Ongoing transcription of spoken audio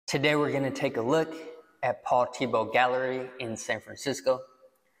Today we're going to take a look at Paul Thiebaud Gallery in San Francisco.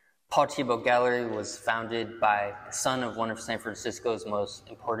 Paul Thiebaud Gallery was founded by the son of one of San Francisco's most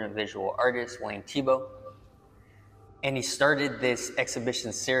important visual artists, Wayne Thiebaud. And he started this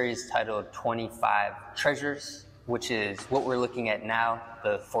exhibition series titled 25 Treasures, which is what we're looking at now,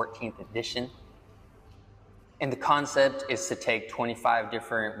 the 14th edition. And the concept is to take 25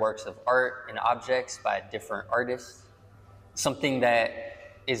 different works of art and objects by different artists, something that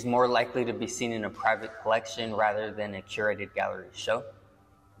is more likely to be seen in a private collection rather than a curated gallery show.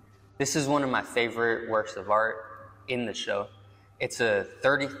 This is one of my favorite works of art in the show. It's a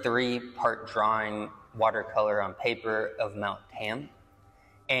 33-part drawing watercolor on paper of Mount Tam.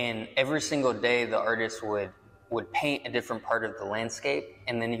 And every single day the artist would paint a different part of the landscape,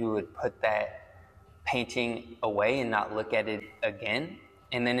 and then he would put that painting away and not look at it again.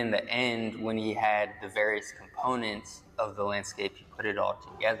 And then in the end, when he had the various components of the landscape, he put it all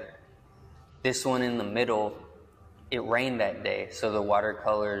together. This one in the middle, it rained that day, so the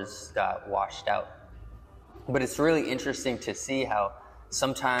watercolors got washed out. But it's really interesting to see how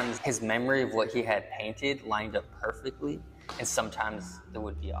sometimes his memory of what he had painted lined up perfectly, and sometimes it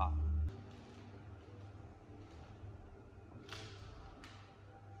would be off.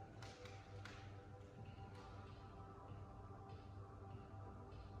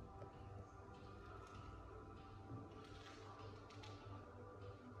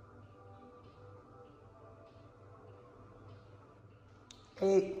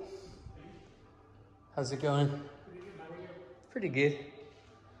 Hey, how's it going? Pretty good.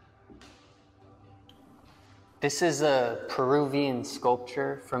 This is a Peruvian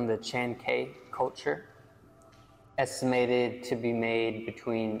sculpture from the Chankay culture, estimated to be made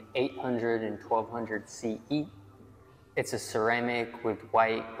between 800 and 1200 CE. It's a ceramic with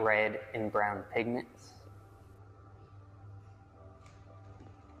white, red, and brown pigments.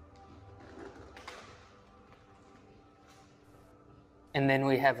 And then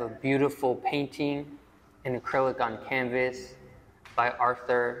we have a beautiful painting in acrylic on canvas by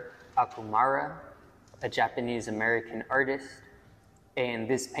Arthur Akumara, a Japanese-American artist. And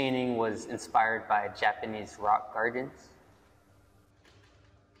this painting was inspired by Japanese rock gardens.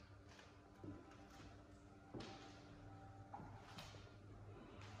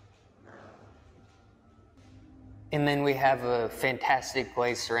 And then we have a fantastic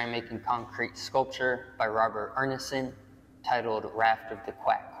glazed ceramic and concrete sculpture by Robert Arneson, titled Raft of the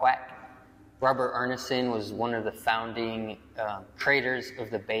Quack Quack. Robert Arneson was one of the founding creators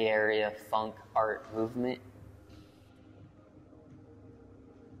of the Bay Area funk art movement.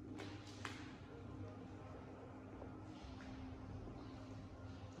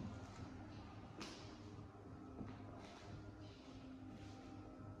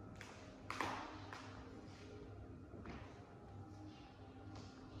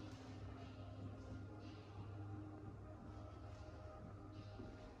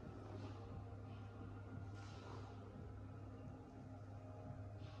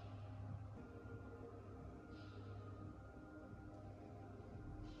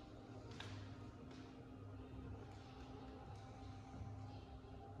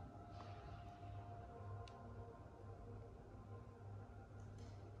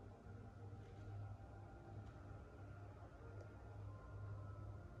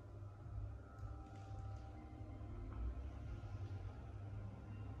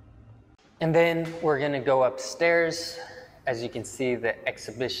 And then we're gonna go upstairs. As you can see, the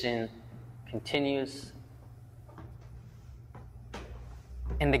exhibition continues.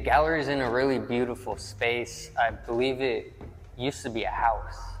 And the gallery is in a really beautiful space. I believe it used to be a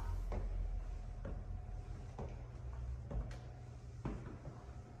house.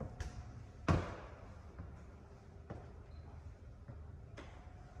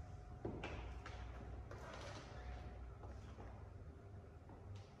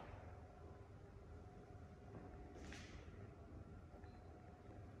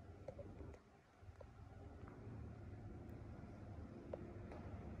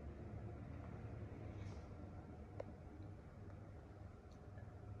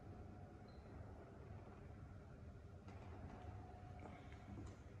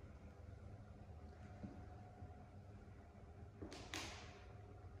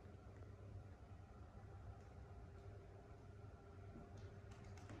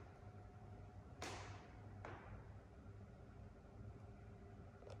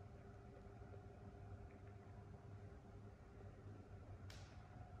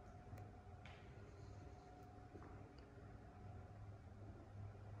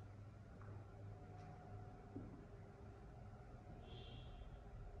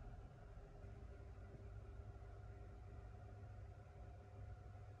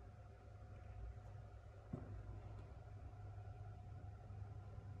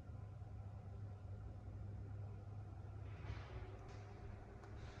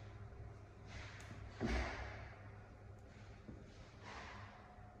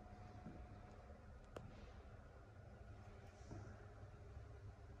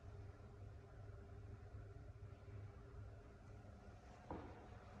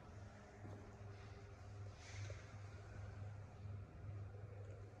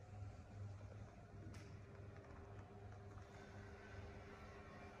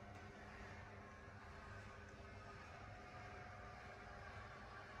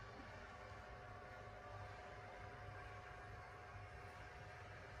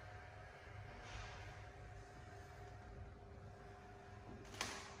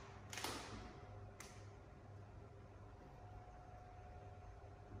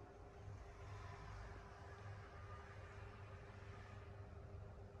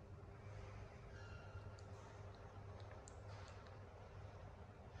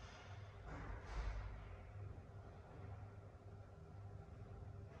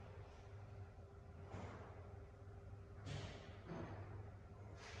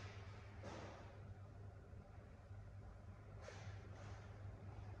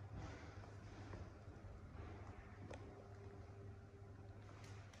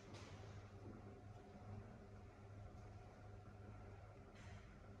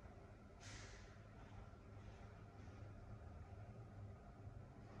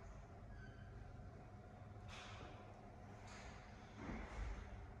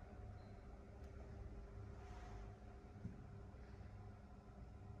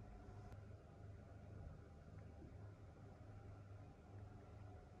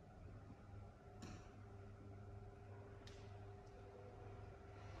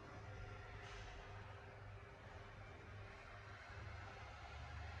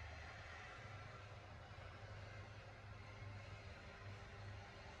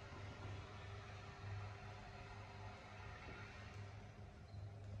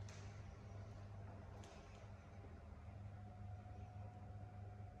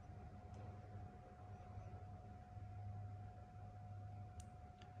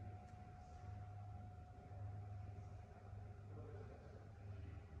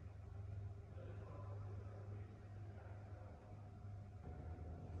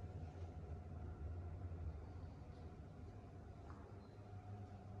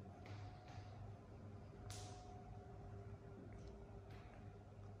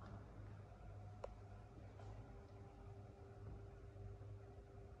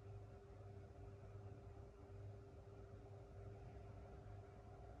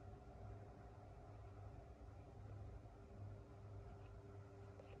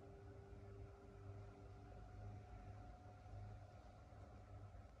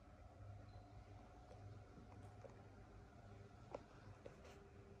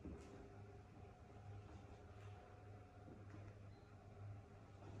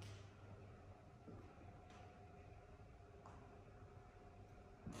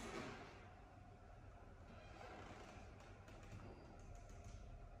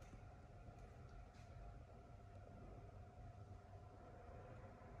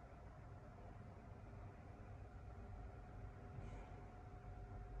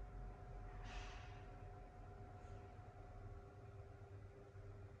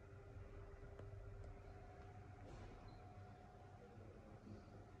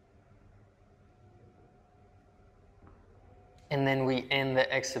 And then we end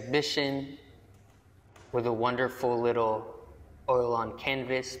the exhibition with a wonderful little oil on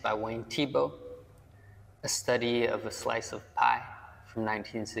canvas by Thiebaud, a study of a slice of pie from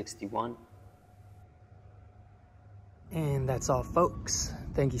 1961. And that's all, folks.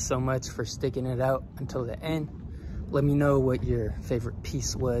 Thank you so much for sticking it out until the end. Let me know what your favorite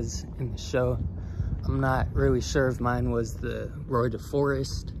piece was in the show. I'm not really sure if mine was the Roy de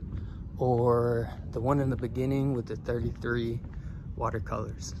Forrest or the one in the beginning with the 33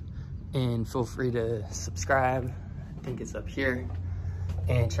 watercolors. And feel free to subscribe, I think it's up here,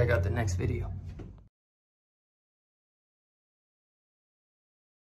 and check out the next video.